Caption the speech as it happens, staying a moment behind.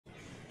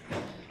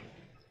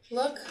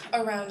Look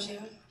around you.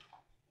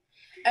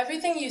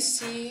 Everything you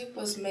see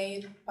was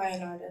made by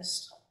an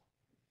artist.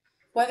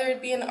 Whether it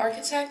be an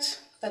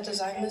architect that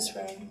designed this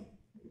room,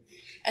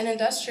 an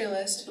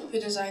industrialist who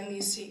designed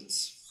these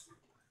seats,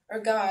 or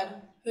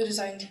God who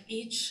designed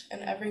each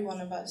and every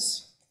one of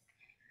us.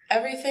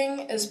 Everything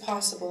is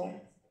possible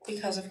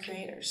because of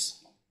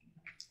creators.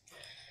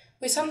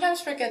 We sometimes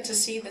forget to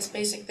see this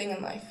basic thing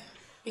in life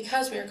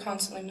because we are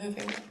constantly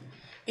moving,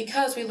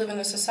 because we live in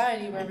a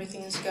society where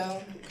everything is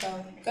go,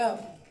 go,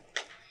 go.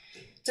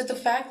 Did the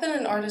fact that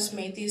an artist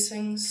made these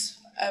things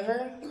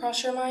ever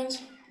cross your mind?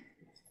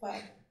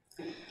 Well,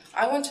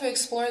 I want to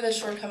explore this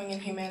shortcoming in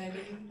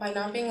humanity by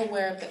not being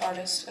aware of the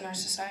artist in our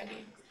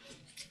society.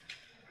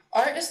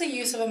 Art is the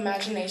use of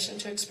imagination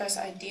to express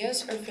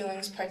ideas or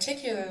feelings,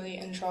 particularly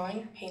in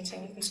drawing,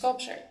 painting, and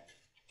sculpture.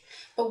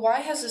 But why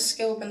has this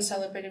skill been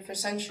celebrated for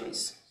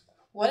centuries?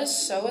 What is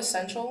so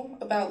essential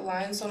about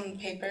lines on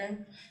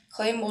paper,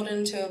 clay molded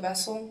into a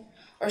vessel,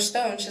 or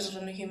stone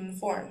chiseled into human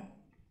form?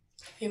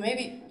 You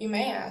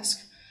may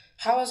ask,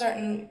 how was art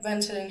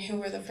invented and who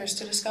were the first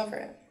to discover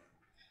it?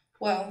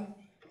 Well,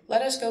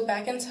 let us go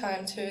back in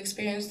time to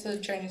experience the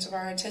journeys of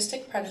our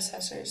artistic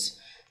predecessors,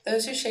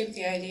 those who shaped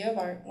the idea of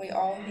art we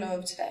all know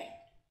of today.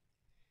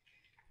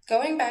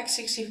 Going back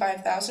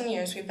 65,000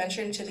 years, we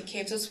ventured into the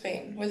caves of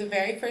Spain, where the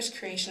very first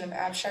creation of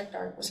abstract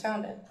art was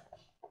founded.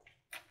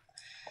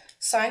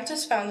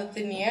 Scientists found that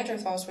the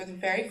Neanderthals were the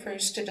very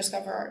first to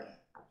discover art.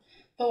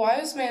 But why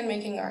was man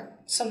making art,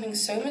 something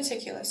so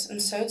meticulous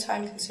and so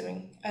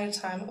time-consuming at a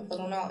time of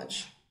little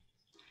knowledge?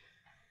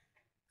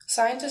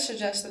 Scientists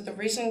suggest that the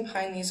reasoning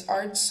behind these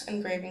arts,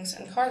 engravings,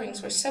 and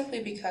carvings were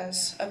simply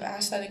because of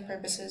aesthetic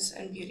purposes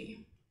and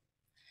beauty.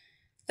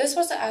 This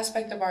was the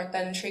aspect of art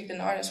that intrigued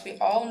an artist we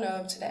all know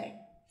of today,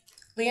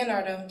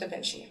 Leonardo da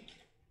Vinci.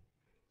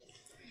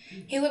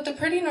 He lived a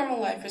pretty normal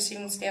life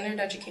receiving standard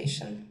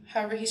education.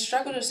 However, he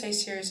struggled to stay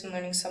serious in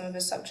learning some of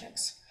his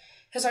subjects.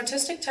 His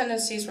artistic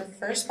tendencies were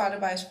first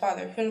spotted by his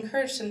father, who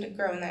encouraged him to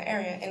grow in that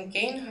area and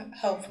gain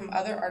help from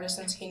other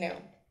artisans he knew.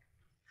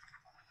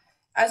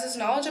 As his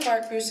knowledge of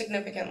art grew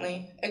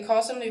significantly, it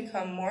caused him to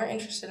become more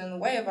interested in the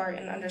way of art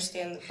and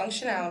understand the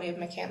functionality of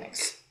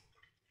mechanics.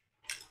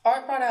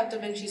 Art brought out Da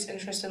Vinci's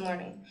interest in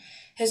learning.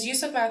 His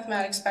use of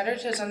mathematics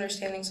bettered his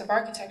understandings of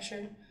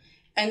architecture,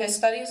 and his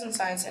studies in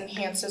science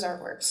enhanced his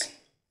artworks.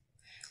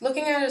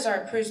 Looking at his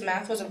art proves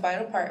math was a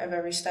vital part of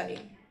every study.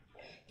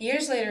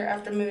 Years later,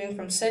 after moving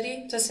from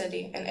city to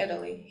city in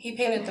Italy, he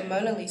painted the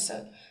Mona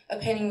Lisa, a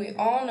painting we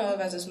all know of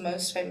as his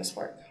most famous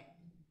work.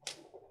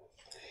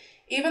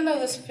 Even though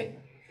this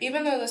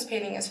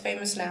painting is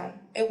famous now,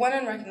 it went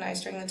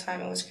unrecognized during the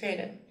time it was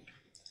created.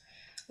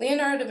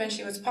 Leonardo da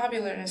Vinci was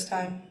popular in his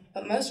time,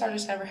 but most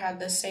artists never had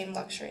this same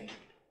luxury.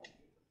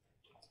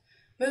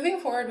 Moving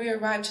forward, we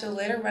arrive to the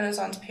later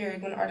Renaissance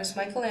period when artists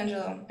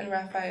Michelangelo and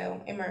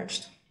Raphael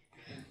emerged.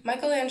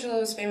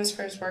 Michelangelo is famous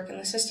for his work in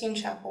the Sistine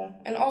Chapel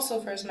and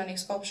also for his many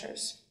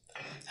sculptures.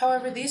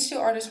 However, these two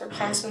artists were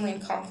constantly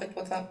in conflict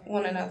with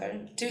one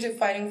another due to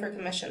fighting for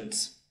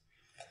commissions.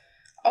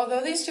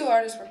 Although these two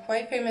artists were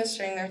quite famous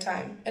during their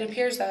time, it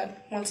appears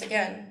that, once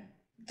again,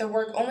 their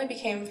work only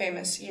became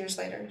famous years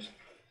later.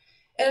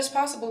 It is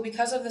possible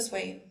because of this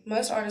weight,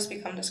 most artists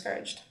become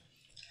discouraged.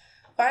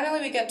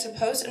 Finally, we get to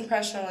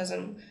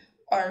post-impressionism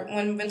art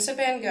when Vincent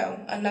van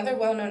Gogh, another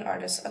well-known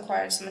artist,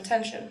 acquired some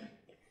attention.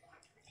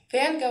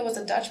 Van Gogh was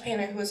a Dutch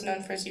painter who was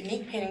known for his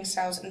unique painting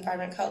styles and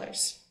vibrant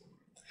colors.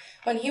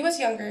 When he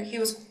was younger, he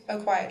was a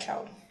quiet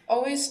child,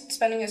 always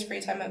spending his free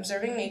time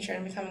observing nature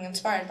and becoming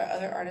inspired by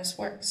other artists'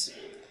 works.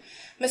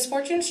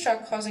 Misfortune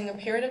struck, causing a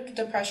period of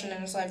depression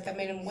in his life that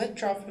made him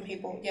withdraw from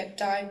people, yet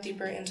dive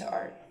deeper into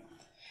art.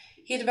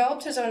 He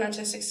developed his own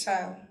artistic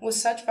style, with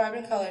such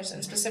vibrant colors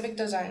and specific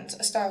designs,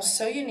 a style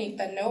so unique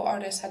that no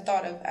artist had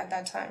thought of at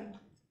that time.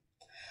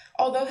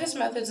 Although his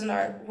methods in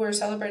art were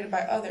celebrated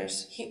by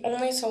others, he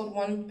only sold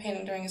one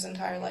painting during his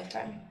entire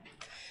lifetime.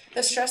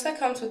 The stress that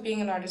comes with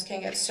being an artist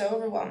can get so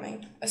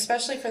overwhelming,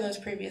 especially for those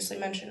previously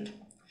mentioned.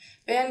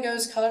 Van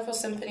Gogh's colorful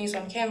symphonies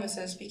on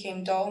canvases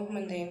became dull,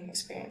 mundane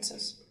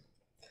experiences.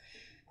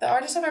 The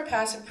artists of our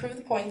past have proved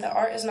the point that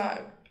art is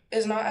not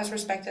as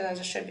respected as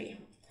it should be.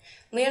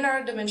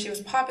 Leonardo da Vinci was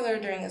popular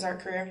during his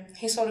art career.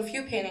 He sold a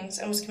few paintings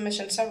and was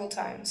commissioned several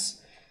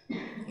times.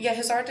 Yet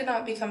his art did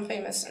not become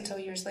famous until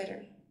years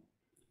later.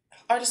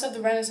 Artists of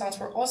the Renaissance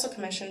were also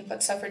commissioned,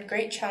 but suffered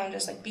great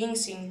challenges like being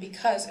seen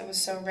because it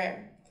was so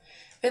rare.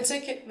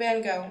 Vincent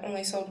van Gogh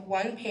only sold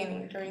one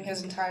painting during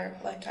his entire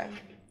lifetime.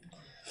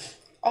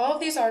 All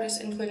of these artists,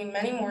 including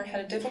many more,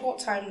 had a difficult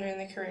time during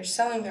their careers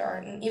selling their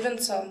art, and even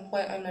some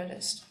went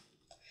unnoticed.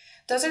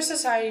 Does our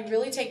society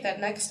really take that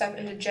next step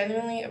into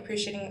genuinely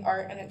appreciating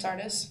art and its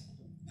artists?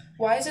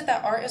 Why is it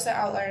that art is the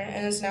outlier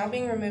and is now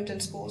being removed in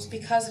schools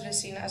because it is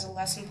seen as a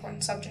less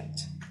important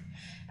subject?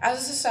 As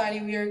a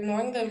society, we are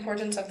ignoring the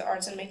importance of the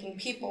arts and making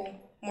people,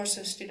 more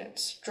so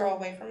students, draw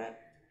away from it.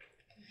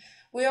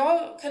 We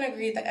all can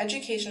agree that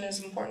education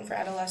is important for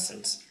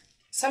adolescents.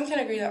 Some can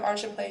agree that art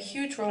should play a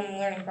huge role in the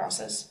learning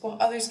process, while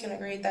others can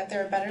agree that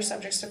there are better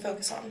subjects to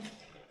focus on.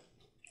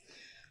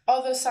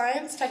 Although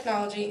science,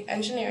 technology,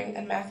 engineering,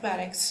 and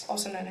mathematics,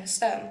 also known as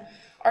STEM,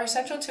 are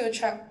essential to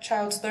a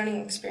child's learning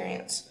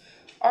experience,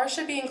 art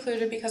should be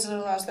included because it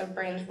allows their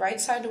brain's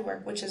right side to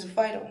work, which is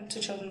vital to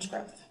children's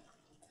growth.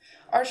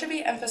 Art should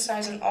be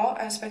emphasized in all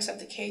aspects of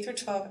the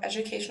K-12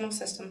 educational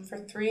system for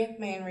three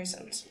main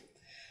reasons.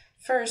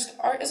 First,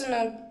 art is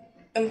an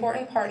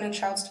important part in a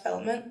child's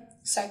development.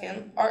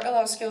 Second, art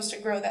allows skills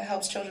to grow that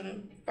helps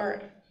children,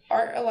 or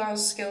art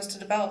allows skills to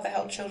develop that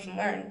help children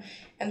learn.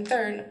 And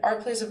third,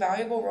 art plays a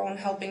valuable role in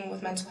helping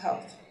with mental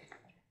health.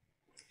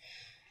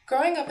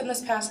 Growing up in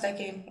this past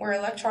decade, where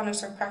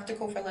electronics are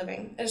practical for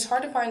living, it is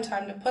hard to find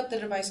time to put the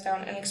device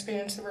down and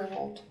experience the real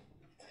world.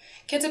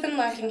 Kids have been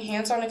lacking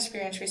hands-on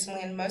experience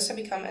recently, and most have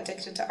become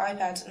addicted to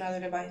iPads and other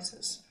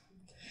devices.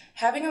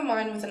 Having a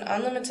mind with an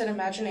unlimited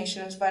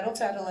imagination is vital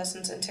to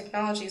adolescence, and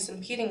technology is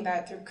impeding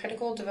that through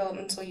critical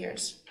developmental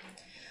years.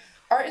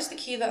 Art is the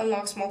key that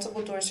unlocks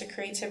multiple doors to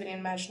creativity and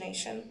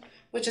imagination,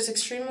 which is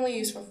extremely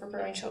useful for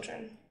growing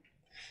children.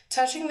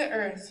 Touching the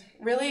earth,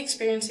 really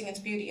experiencing its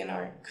beauty in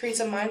art, creates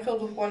a mind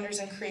filled with wonders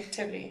and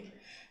creativity,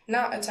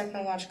 not a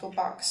technological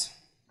box.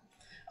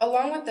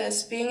 Along with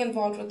this, being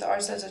involved with the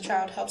arts as a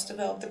child helps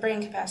develop the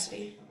brain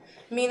capacity,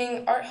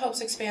 meaning art helps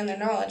expand their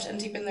knowledge and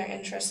deepen their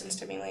interest and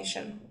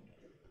stimulation.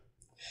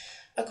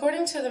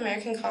 According to the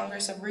American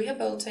Congress of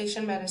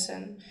Rehabilitation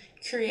Medicine,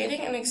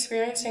 creating and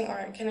experiencing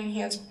art can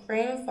enhance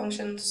brain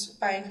functions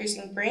by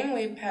increasing brain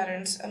wave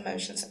patterns,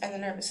 emotions, and the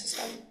nervous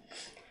system.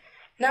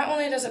 Not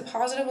only does it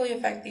positively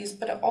affect these,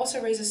 but it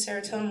also raises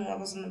serotonin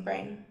levels in the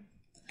brain.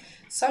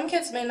 Some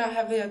kids may not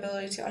have the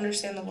ability to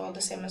understand the world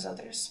the same as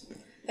others.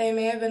 They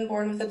may have been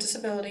born with a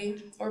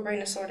disability or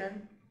brain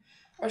disorder,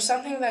 or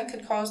something that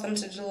could cause them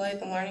to delay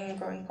the learning and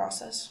growing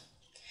process.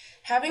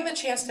 Having the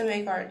chance to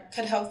make art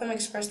could help them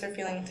express their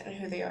feelings and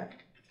who they are.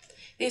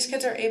 These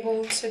kids are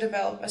able to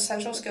develop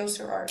essential skills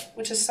through art,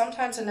 which is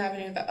sometimes an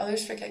avenue that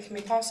others forget can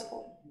be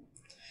possible.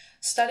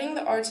 Studying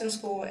the arts in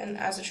school and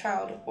as a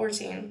child or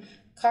teen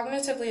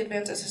cognitively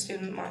advances a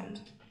student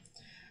mind.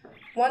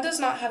 One does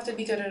not have to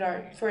be good at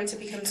art for it to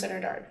be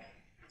considered art.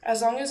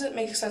 As long as it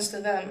makes sense to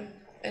them,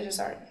 it is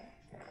art.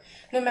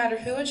 No matter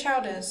who a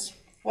child is,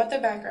 what their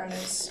background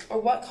is, or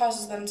what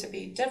causes them to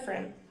be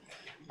different,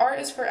 art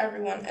is for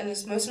everyone and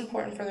is most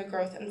important for their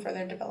growth and for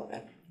their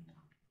development.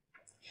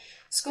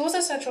 School is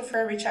essential for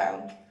every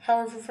child.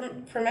 However,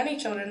 for many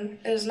children,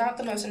 it is not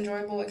the most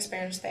enjoyable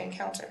experience they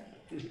encounter.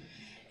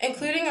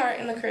 Including art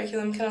in the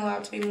curriculum can allow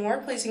it to be more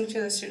pleasing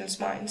to the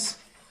students' minds.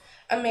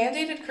 A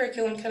mandated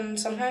curriculum can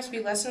sometimes be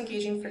less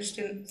engaging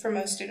for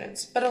most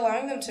students, but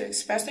allowing them to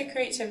express their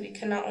creativity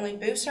can not only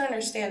boost their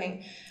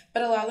understanding,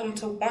 but allow them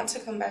to want to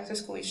come back to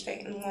school each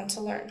day and want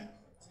to learn.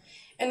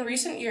 In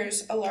recent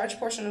years, a large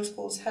portion of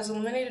schools has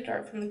eliminated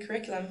art from the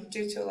curriculum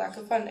due to a lack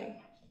of funding.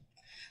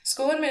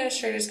 School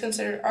administrators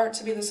considered art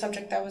to be the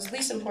subject that was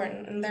least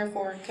important and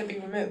therefore could be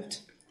removed.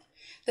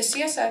 The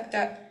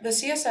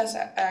CSS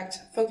Act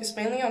focused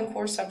mainly on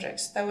core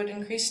subjects that would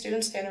increase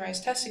students'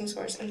 standardized testing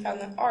scores and found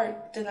that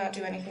art did not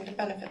do anything to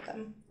benefit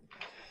them.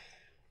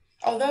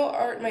 Although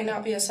art may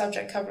not be a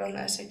subject covered on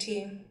the SAT,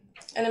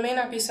 and it may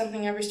not be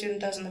something every student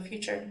does in the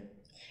future,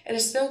 it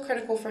is still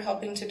critical for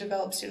helping to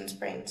develop students'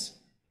 brains.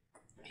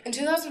 In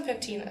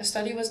 2015, a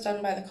study was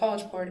done by the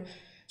College Board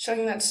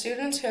showing that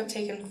students who have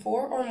taken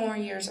 4 or more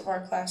years of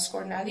art class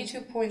scored 92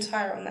 points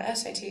higher on the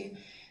SAT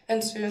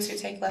than students who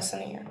take less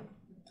than a year.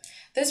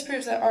 This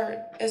proves that art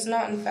is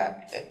not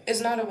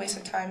a waste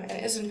of time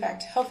and is in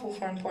fact helpful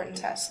for important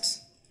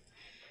tests.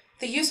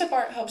 The use of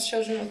art helps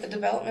children with the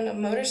development of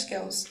motor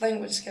skills,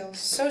 language skills,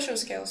 social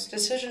skills,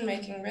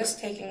 decision-making,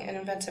 risk-taking, and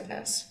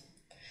inventiveness.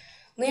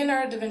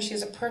 Leonardo da Vinci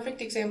is a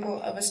perfect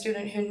example of a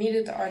student who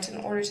needed the arts in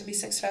order to be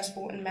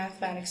successful in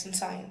mathematics and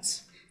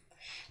science.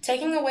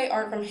 Taking away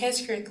art from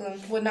his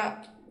curriculum would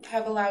not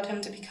have allowed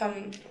him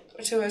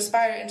to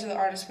aspire into the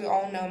artist we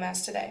all know him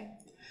as today.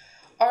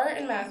 Art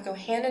and math go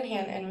hand in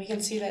hand, and we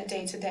can see that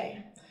day to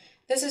day.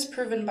 This is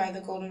proven by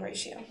the golden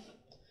ratio.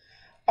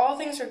 All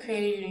things were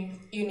created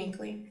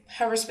uniquely,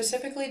 however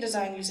specifically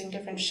designed using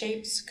different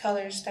shapes,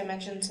 colors,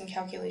 dimensions, and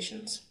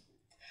calculations.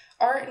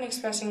 Art and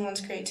expressing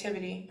one's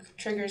creativity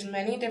triggers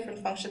many different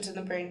functions in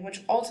the brain,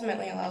 which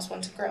ultimately allows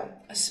one to grow,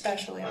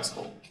 especially in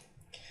school.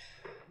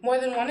 More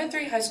than 1 in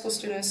 3 high school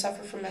students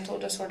suffer from mental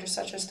disorders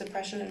such as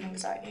depression and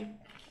anxiety.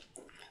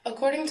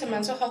 According to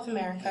Mental Health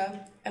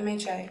America,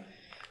 MHA,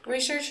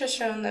 research has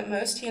shown that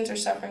most teens are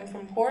suffering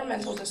from poor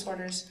mental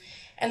disorders,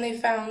 and they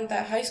found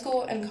that high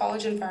school and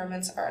college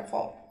environments are at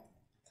fault.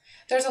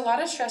 There's a lot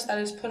of stress that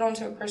is put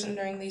onto a person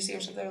during these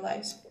years of their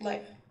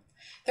life.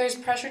 There's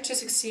pressure to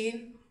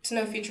succeed, to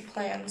know future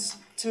plans,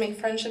 to make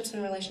friendships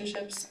and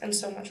relationships, and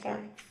so much more.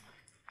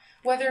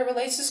 Whether it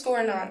relates to school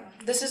or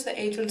not, this is the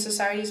age when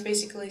society is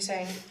basically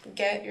saying,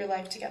 get your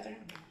life together.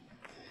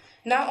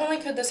 Not only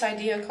could this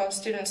idea cause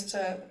students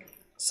to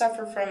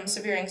suffer from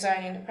severe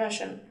anxiety and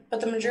depression,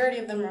 but the majority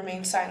of them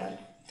remain silent.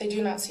 They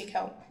do not seek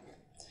help.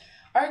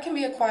 Art can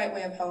be a quiet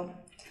way of help,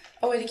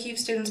 a way to keep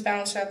students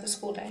balanced throughout the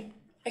school day.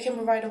 It can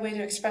provide a way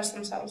to express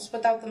themselves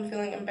without them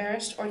feeling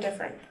embarrassed or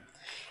different.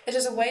 It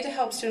is a way to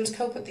help students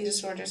cope with these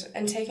disorders,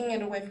 and taking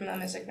it away from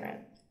them is ignorant.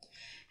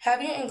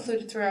 Having it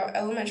included throughout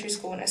elementary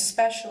school and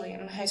especially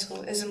in high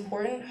school is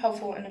important,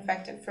 helpful, and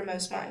effective for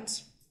most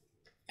minds.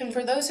 And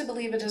for those who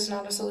believe it is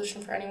not a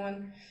solution for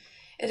anyone,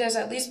 it is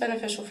at least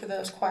beneficial for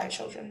those quiet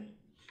children.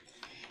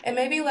 It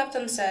may be left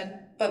unsaid,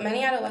 but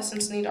many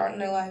adolescents need art in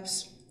their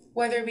lives,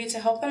 whether it be to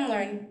help them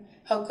learn,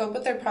 help cope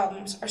with their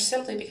problems, or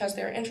simply because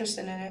they are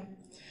interested in it.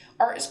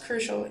 Art is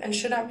crucial and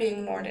should not be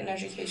ignored in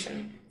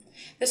education.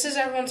 This is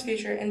everyone's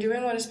future, and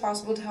doing what is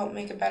possible to help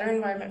make a better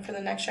environment for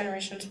the next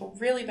generations will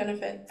really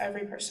benefit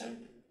every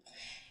person.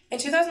 In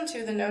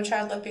 2002, the No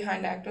Child Left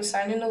Behind Act was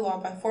signed into law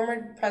by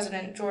former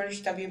President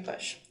George W.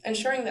 Bush,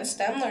 ensuring that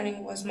STEM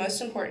learning was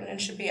most important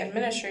and should be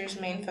administrators'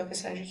 main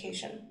focus in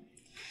education.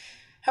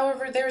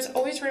 However, there is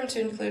always room to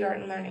include art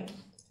in learning,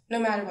 no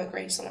matter what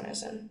grade someone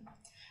is in.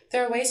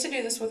 There are ways to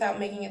do this without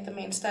making it the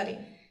main study.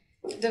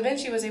 Da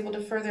Vinci was able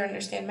to further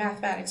understand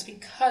mathematics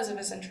because of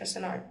his interest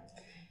in art.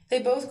 They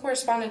both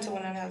corresponded to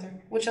one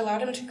another, which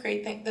allowed him to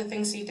create the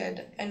things he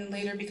did and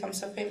later become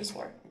so famous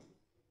for.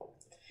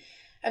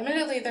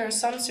 Admittedly, there are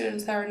some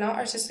students that are not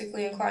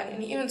artistically inclined,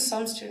 and even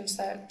some students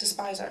that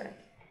despise art.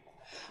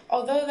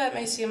 Although that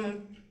may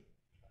seem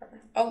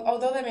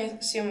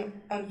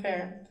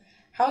unfair,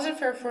 how is it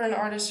fair for an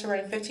artist to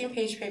write a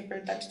 15-page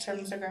paper that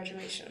determines their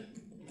graduation?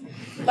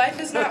 Life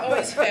is not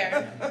always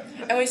fair,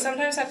 and we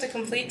sometimes have to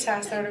complete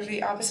tasks that are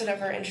the opposite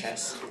of our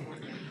interests.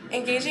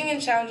 Engaging in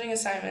challenging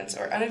assignments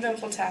or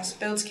uneventful tasks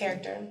builds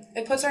character.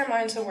 It puts our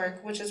mind to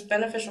work, which is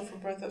beneficial for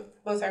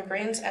both our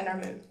brains and our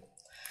mood.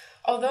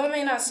 Although it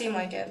may not seem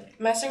like it,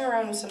 messing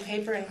around with some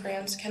paper and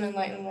crayons can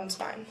enlighten one's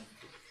mind.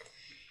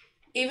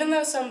 Even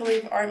though some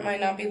believe art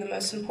might not be the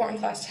most important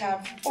class to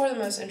have or the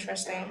most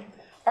interesting,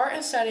 art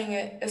and studying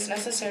it is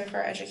necessary for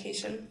our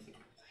education.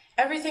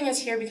 Everything is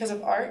here because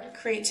of art,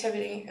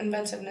 creativity,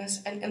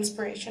 inventiveness, and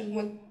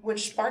inspiration,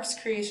 which sparks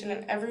creation,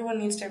 and everyone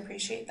needs to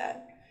appreciate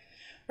that.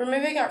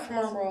 Removing art from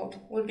our world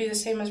would be the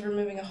same as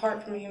removing a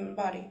heart from a human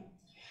body.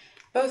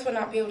 Both would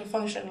not be able to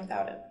function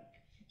without it.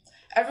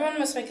 Everyone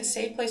must make a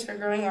safe place for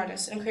growing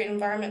artists and create an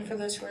environment for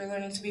those who are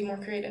learning to be more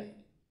creative.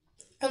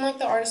 Unlike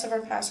the artists of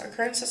our past, our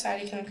current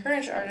society can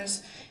encourage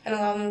artists and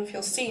allow them to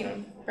feel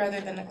seen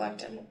rather than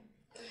neglected.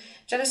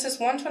 Genesis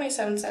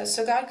 1:27 says,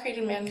 "So God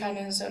created mankind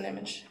in his own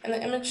image. In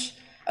the image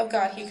of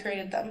God he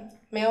created them.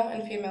 Male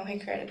and female he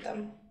created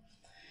them."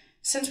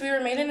 Since we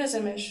were made in his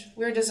image,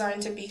 we are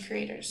designed to be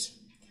creators.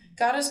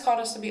 God has called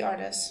us to be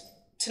artists,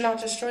 to not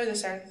destroy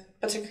this earth,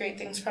 but to create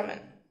things from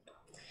it.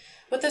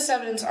 With this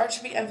evidence, art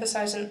should be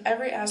emphasized in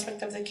every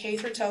aspect of the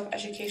K-12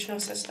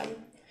 educational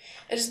system.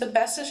 It is the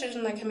best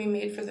decision that can be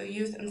made for the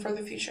youth and for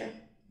the future.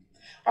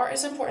 Art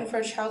is important for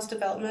a child's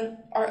development.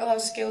 Art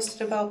allows skills to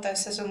develop that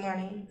assist in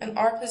learning, and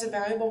art plays a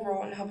valuable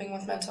role in helping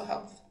with mental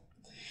health.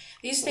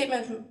 These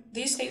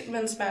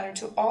statements matter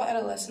to all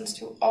adolescents,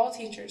 to all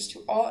teachers,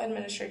 to all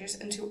administrators,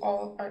 and to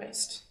all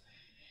artists.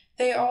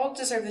 They all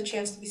deserve the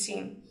chance to be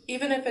seen,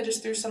 even if it is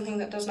through something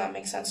that does not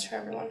make sense to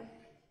everyone.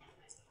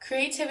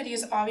 Creativity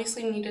is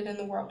obviously needed in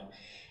the world,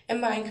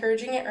 and by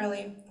encouraging it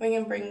early, we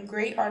can bring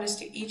great artists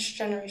to each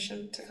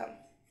generation to come.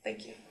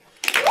 Thank you.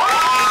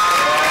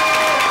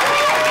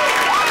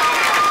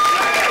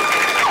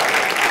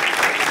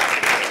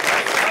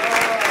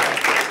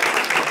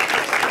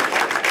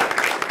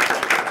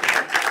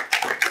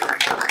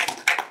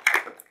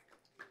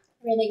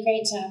 Really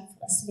great job,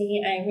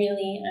 Felicity. I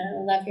really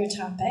love your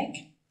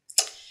topic.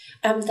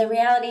 The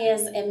reality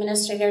is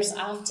administrators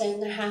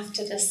often have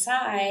to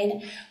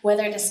decide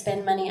whether to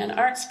spend money on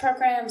arts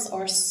programs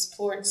or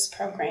sports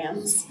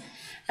programs.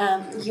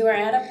 You are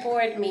at a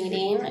board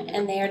meeting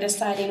and they are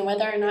deciding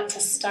whether or not to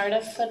start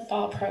a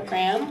football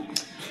program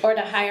or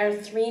to hire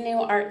 3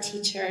 new art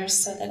teachers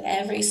so that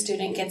every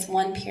student gets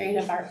 1 period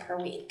of art per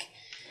week.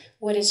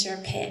 What is your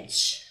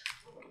pitch?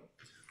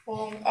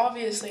 Well,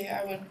 obviously,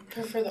 I would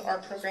prefer the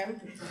art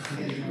program,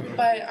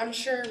 but I'm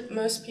sure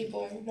most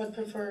people would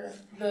prefer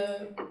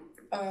the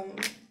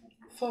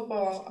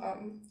football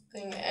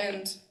thing,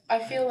 and I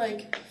feel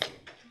like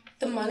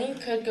the money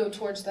could go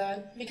towards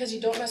that because you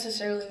don't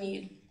necessarily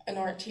need an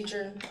art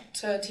teacher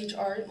to teach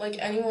art. Like,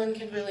 anyone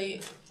could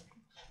really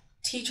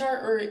teach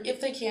art, or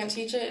if they can't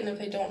teach it and if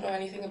they don't know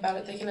anything about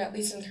it, they can at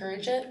least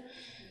encourage it.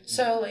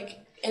 So, like,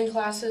 in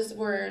classes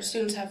where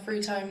students have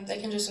free time, they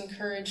can just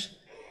encourage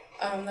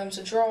them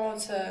to draw,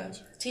 to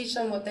teach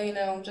them what they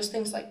know, just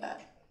things like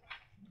that.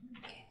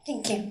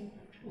 Thank you.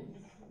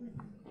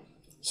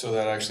 So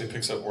that actually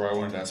picks up where I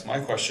wanted to ask my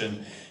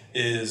question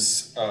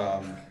is,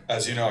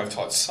 as you know, I've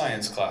taught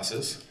science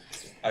classes.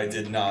 I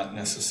did not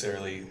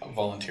necessarily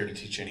volunteer to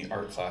teach any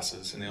art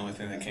classes, and the only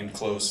thing that came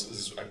close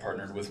is I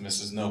partnered with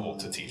Mrs. Noble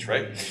to teach,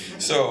 right?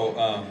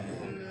 So,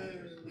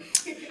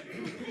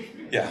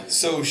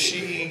 so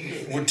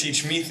she would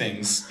teach me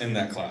things in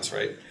that class,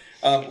 right?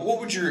 What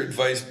would your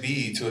advice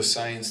be to a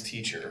science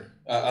teacher?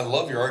 I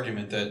love your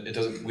argument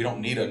that we don't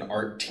need an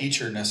art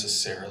teacher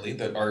necessarily,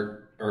 that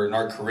art or an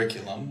art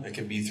curriculum. It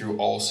can be through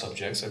all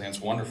subjects. I think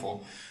it's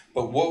wonderful.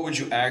 But what would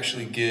you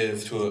actually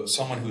give to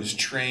someone who's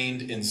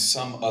trained in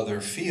some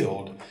other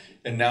field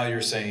and now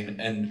you're saying,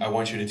 and I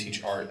want you to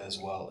teach art as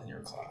well in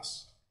your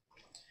class?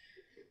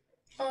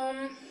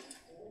 That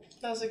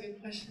was a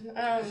good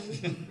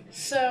question.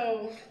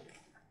 So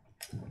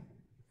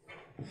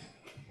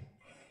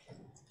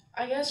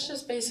I guess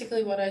just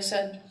basically what I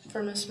said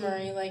for Miss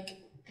Murray, like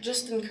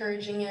just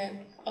encouraging it,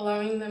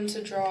 allowing them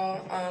to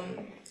draw,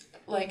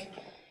 like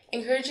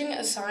encouraging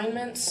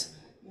assignments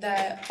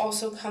that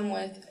also come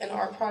with an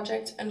art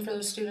project, and for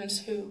those students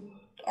who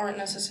aren't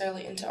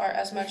necessarily into art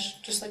as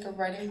much, just like a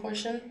writing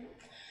portion.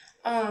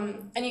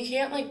 And you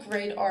can't like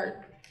grade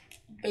art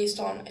based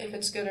on if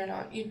it's good or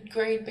not. You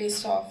grade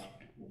based off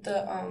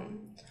the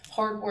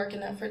hard work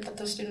and effort that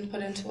the student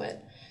put into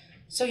it.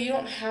 So you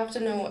don't have to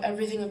know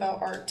everything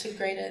about art to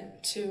grade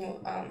it, to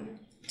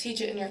teach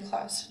it in your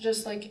class.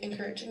 Just like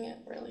encouraging it,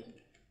 really.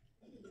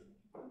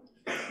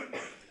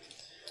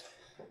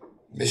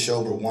 Ms.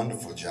 Shober,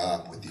 wonderful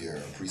job with your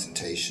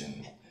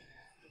presentation.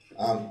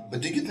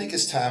 But do you think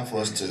it's time for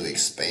us to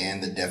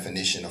expand the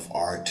definition of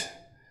art?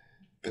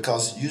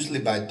 Because usually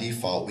by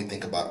default, we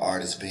think about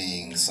art as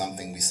being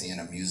something we see in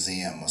a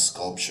museum, a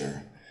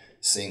sculpture,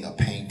 seeing a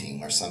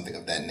painting or something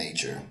of that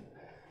nature.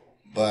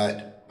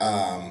 But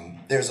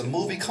there's a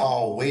movie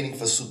called Waiting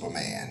for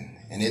Superman.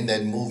 And in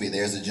that movie,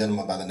 there's a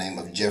gentleman by the name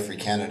of Jeffrey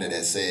Canada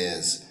that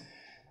says,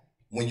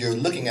 when you're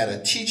looking at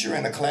a teacher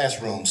in a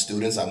classroom,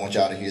 students, I want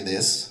y'all to hear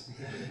this.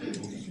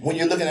 When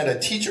you're looking at a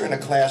teacher in a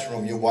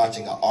classroom, you're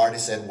watching an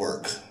artist at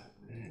work.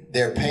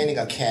 They're painting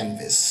a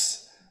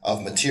canvas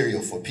of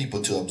material for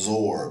people to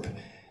absorb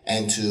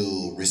and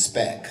to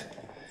respect.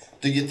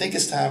 Do you think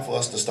it's time for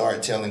us to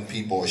start telling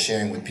people or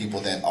sharing with people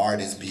that art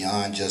is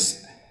beyond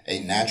just a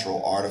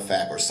natural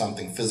artifact or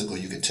something physical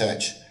you could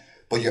touch,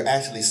 but you're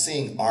actually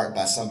seeing art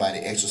by somebody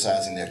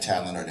exercising their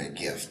talent or their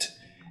gift,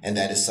 and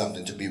that is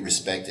something to be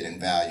respected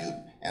and valued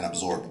and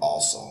absorbed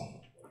also?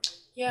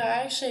 Yeah,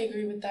 I actually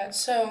agree with that.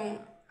 So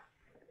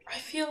I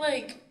feel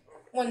like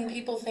when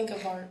people think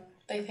of art,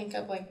 they think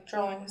of like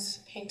drawings,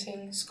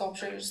 paintings,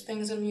 sculptures,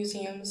 things in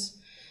museums.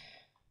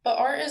 But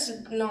art is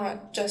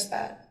not just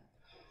that.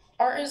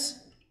 Art is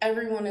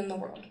everyone in the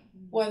world,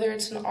 whether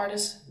it's an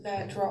artist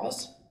that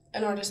draws,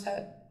 an artist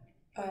that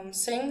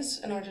sings,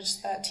 an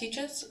artist that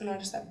teaches, an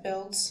artist that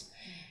builds,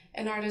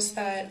 an artist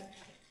that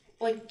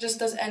like just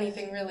does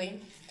anything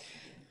really.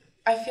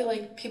 I feel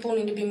like people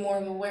need to be more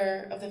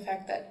aware of the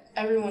fact that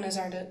everyone is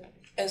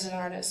an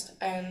artist,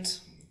 and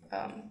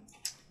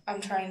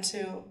I'm trying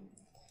to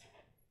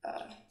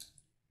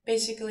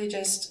basically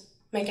just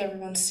make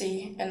everyone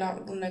see and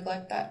not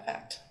neglect that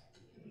fact.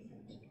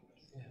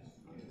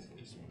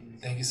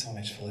 Thank you so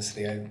much,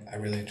 Felicity. I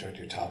really enjoyed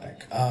your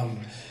topic.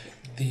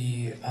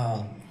 The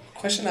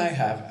question I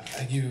have,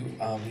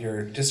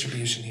 your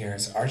distribution here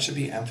is art should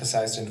be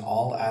emphasized in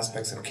all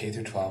aspects of K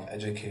through 12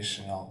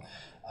 educational,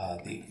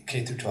 the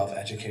K through 12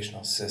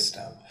 educational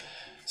system.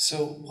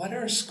 So what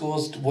are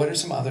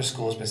some other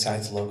schools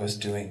besides Logos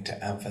doing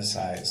to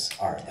emphasize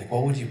art? Like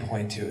what would you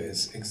point to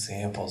as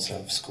examples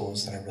of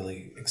schools that are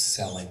really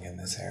excelling in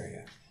this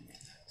area?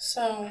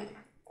 So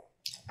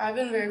I've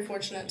been very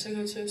fortunate to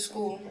go to a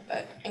school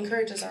that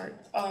encourages art,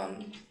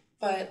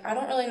 but I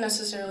don't really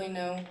necessarily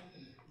know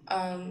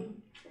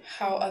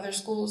how other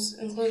schools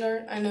include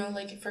art. I know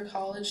like for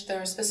college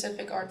there are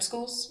specific art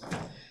schools.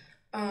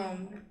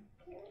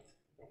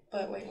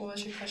 But wait, what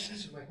was your question?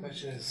 So my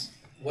question is,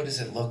 what does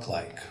it look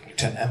like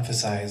to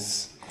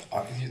emphasize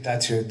art?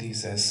 That's your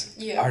thesis.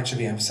 Yeah. Art should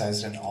be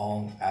emphasized in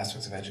all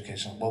aspects of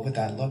education. What would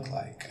that look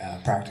like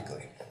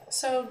practically?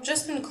 So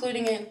just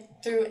including it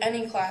through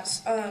any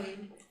class.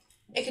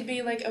 It could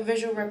be like a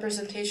visual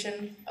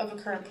representation of a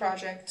current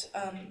project,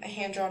 a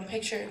hand-drawn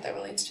picture that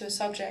relates to a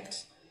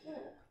subject,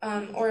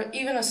 or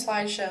even a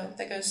slideshow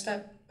that goes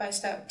step by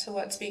step to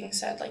what's being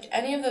said. Like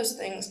any of those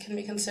things can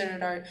be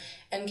considered art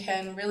and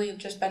can really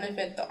just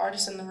benefit the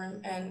artist in the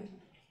room and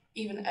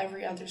even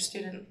every other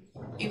student,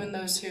 even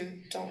those who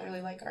don't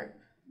really like art.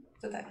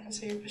 Did that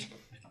answer your question?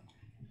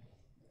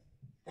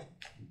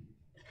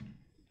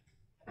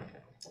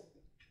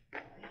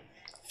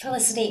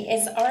 Felicity,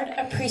 is art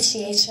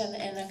appreciation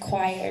an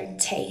acquired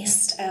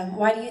taste?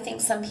 Why do you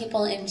think some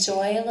people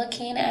enjoy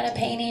looking at a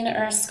painting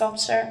or a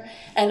sculpture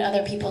and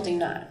other people do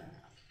not?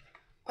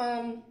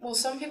 Well,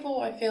 some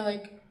people I feel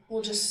like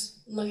will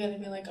just look at it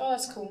and be like, oh,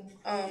 that's cool,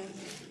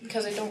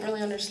 because they don't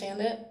really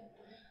understand it.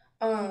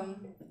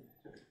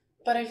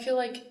 But I feel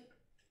like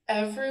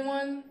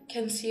everyone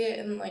can see it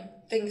and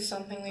like think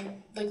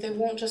something, they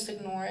won't just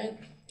ignore it.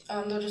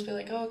 They'll just be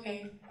like, oh,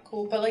 okay,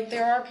 cool. But like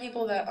there are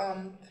people that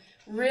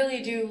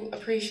really do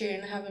appreciate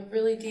and have a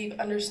really deep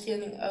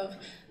understanding of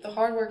the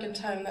hard work and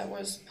time that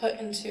was put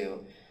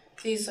into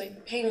these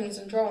like paintings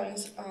and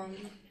drawings,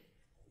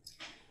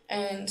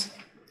 and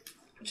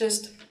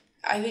just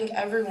I think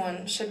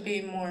everyone should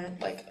be more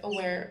like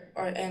aware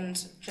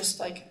and just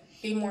like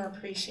be more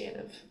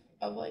appreciative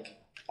of like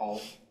all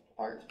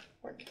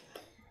artwork.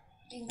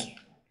 Thank you.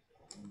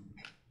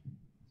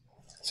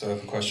 So I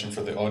have a question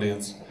for the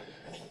audience.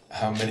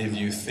 How many of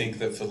you think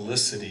that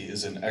Felicity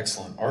is an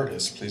excellent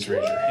artist? Please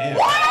raise your hand.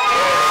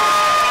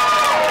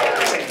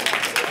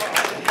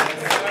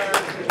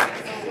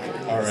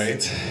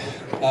 right.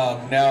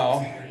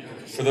 Now,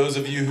 for those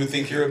of you who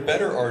think you're a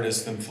better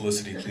artist than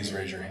Felicity, please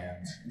raise your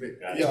hands.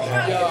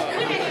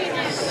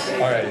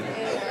 All right.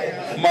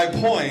 My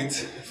point,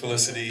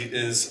 Felicity,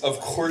 is of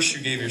course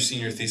you gave your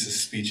senior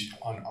thesis speech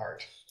on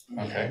art.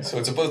 Okay, so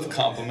it's both a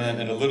compliment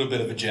and a little bit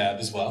of a jab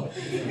as well,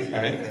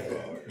 right?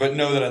 But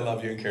know that I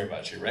love you and care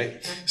about you,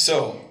 right?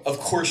 So, of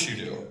course you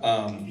do.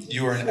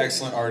 You are an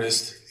excellent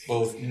artist,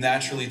 both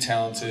naturally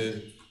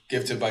talented,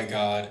 gifted by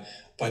God,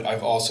 but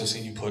I've also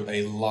seen you put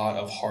a lot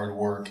of hard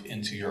work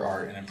into your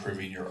art and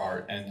improving your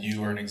art, and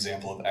you are an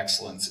example of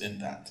excellence in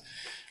that.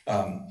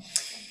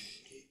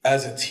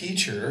 As a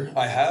teacher,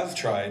 I have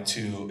tried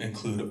to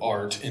include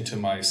art into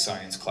my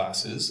science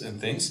classes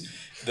and things.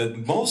 The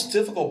most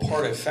difficult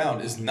part I've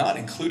found is not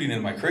including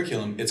in my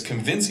curriculum, it's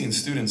convincing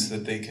students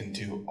that they can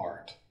do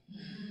art.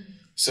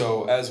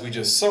 So as we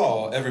just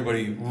saw,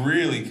 everybody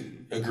really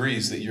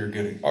agrees that you're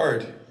good at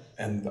art.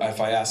 And if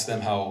I asked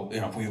them how,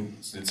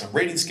 if it's a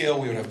rating scale,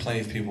 we would have plenty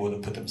of people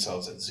that put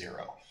themselves at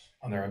 0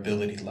 on their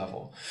ability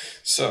level.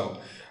 So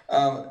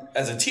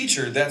as a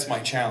teacher, that's my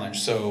challenge.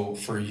 So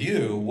for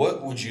you,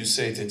 what would you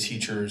say to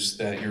teachers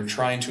that you're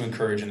trying to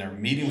encourage and they're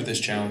meeting with this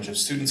challenge of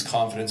students'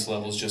 confidence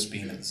levels just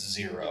being at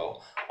 0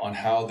 on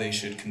how they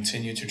should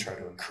continue to try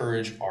to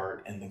encourage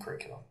art in the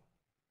curriculum?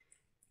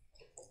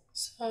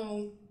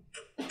 So,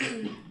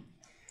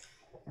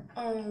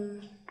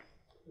 I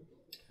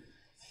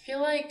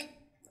feel like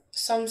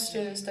some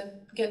students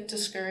that get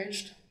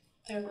discouraged,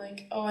 they're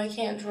like, oh, I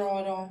can't draw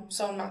at all,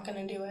 so I'm not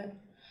going to do it.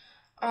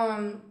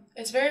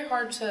 It's very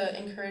hard to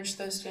encourage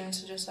those students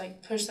to just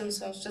like push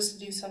themselves just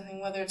to do something,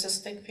 whether it's a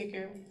stick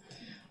figure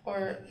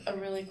or a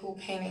really cool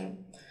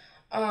painting.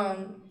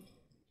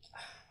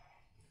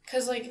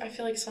 Cause like I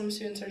feel like some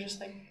students are just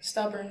like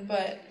stubborn,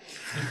 but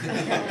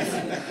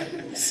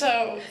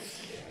so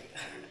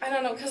I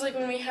don't know. Cause like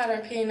when we had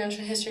our PA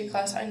Natural History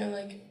class, I know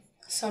like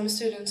some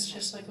students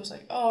just like was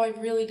like, oh, I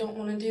really don't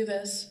want to do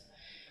this,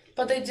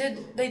 but they did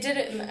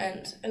it in the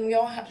end, and we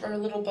all have our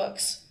little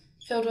books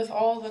filled with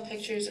all the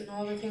pictures and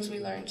all the things we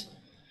learned.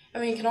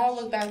 And we can all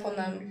look back on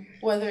them,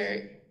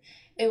 whether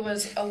it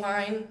was a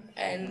line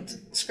and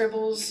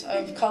scribbles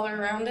of color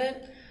around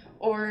it,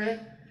 or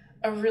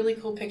a really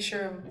cool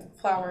picture of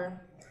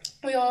flower.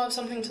 We all have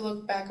something to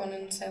look back on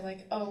and say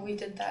like, oh, we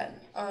did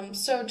that.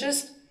 So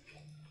just,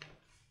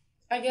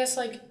 I guess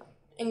like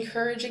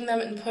encouraging them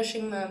and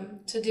pushing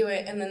them to do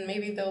it, and then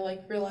maybe they'll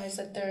like realize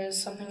that there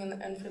is something in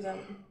the end for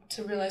them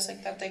to realize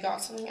like that they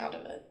got something out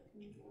of it.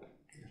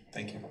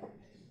 Thank you.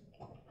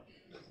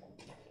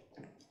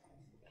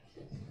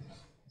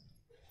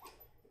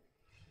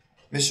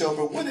 Ms.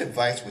 Shober, what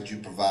advice would you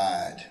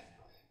provide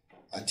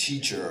a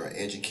teacher or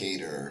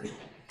educator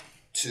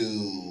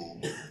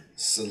to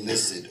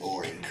solicit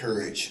or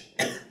encourage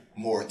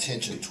more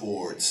attention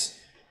towards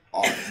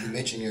art? You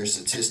mentioned your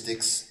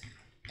statistics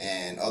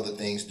and other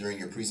things during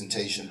your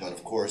presentation, but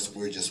of course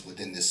we're just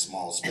within this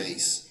small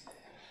space.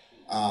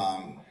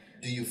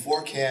 Do you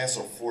forecast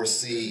or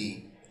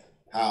foresee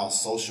how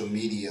social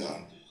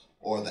media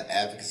or the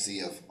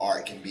advocacy of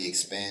art can be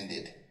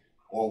expanded?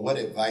 Or what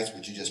advice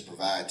would you just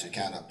provide to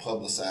kind of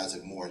publicize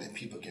it more, that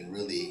people can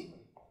really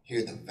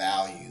hear the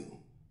value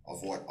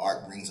of what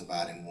art brings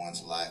about in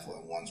one's life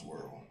or in one's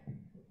world?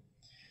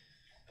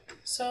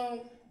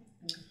 So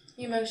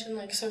you mentioned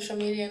like social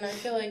media, and I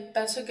feel like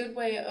that's a good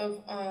way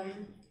of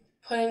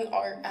putting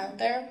art out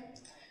there,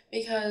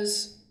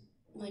 because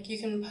like you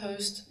can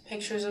post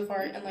pictures of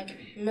art and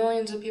like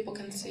millions of people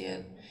can see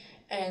it,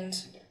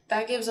 and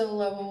that gives a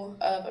level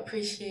of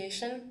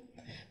appreciation.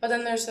 But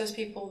then there's those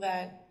people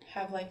that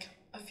have like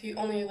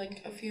only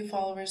a few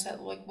followers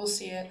that like will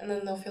see it, and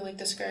then they'll feel like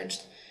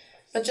discouraged.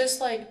 But just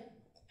like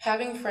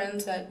having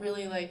friends that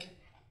really like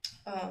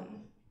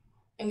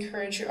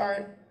encourage your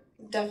art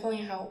definitely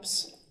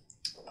helps.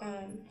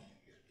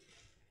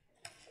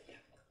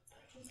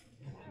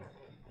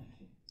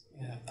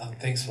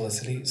 Thanks,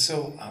 Felicity.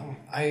 So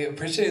I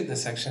appreciated the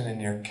section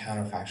in your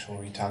counterfactual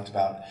where you talked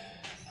about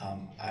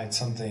it's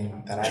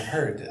something that I've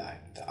heard.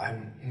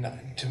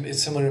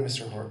 It's similar to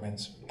Mr.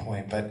 Hortman's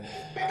point, but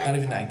not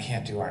even I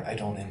can't do art. I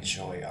don't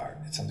enjoy art.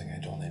 It's something I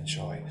don't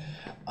enjoy.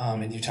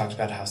 And you talked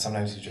about how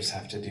sometimes you just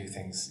have to do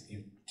things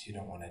you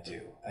don't want to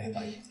do.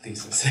 Like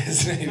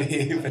theses,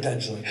 maybe,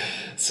 potentially.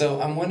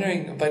 So I'm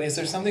wondering, but is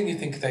there something you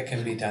think that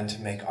can be done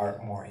to make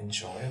art more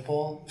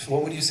enjoyable? So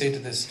what would you say to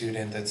the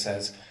student that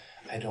says,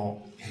 I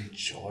don't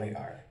enjoy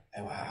art?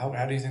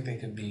 How do you think they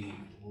could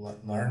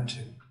learn to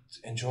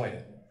enjoy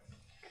it?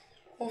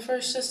 Well,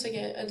 first, just to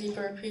get a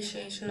deeper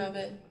appreciation of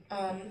it,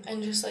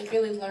 and just like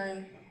really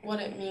learn what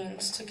it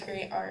means to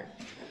create art.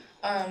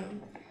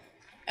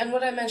 And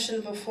what I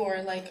mentioned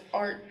before, like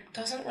art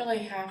doesn't really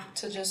have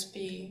to just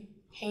be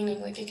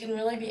painting, like it can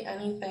really be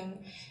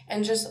anything,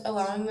 and just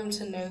allowing them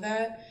to know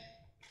that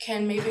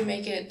can maybe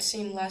make it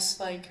seem less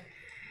like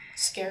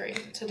scary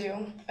to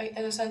do,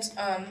 in a sense.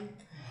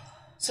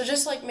 So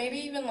just like maybe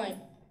even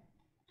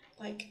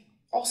like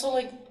also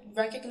like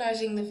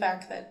recognizing the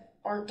fact that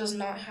art does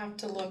not have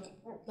to look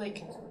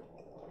like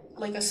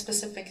a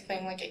specific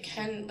thing. Like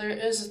there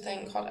is a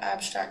thing called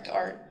abstract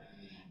art,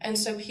 And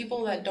so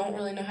people that don't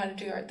really know how to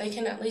do art, they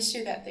can at least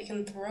do that. They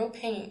can throw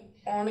paint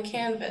on a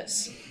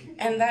canvas,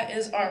 and that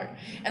is art.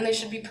 And they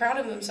should be proud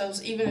of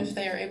themselves even if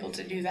they are able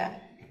to do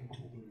that.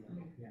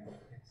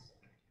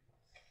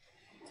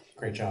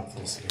 Great job,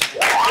 Felicity.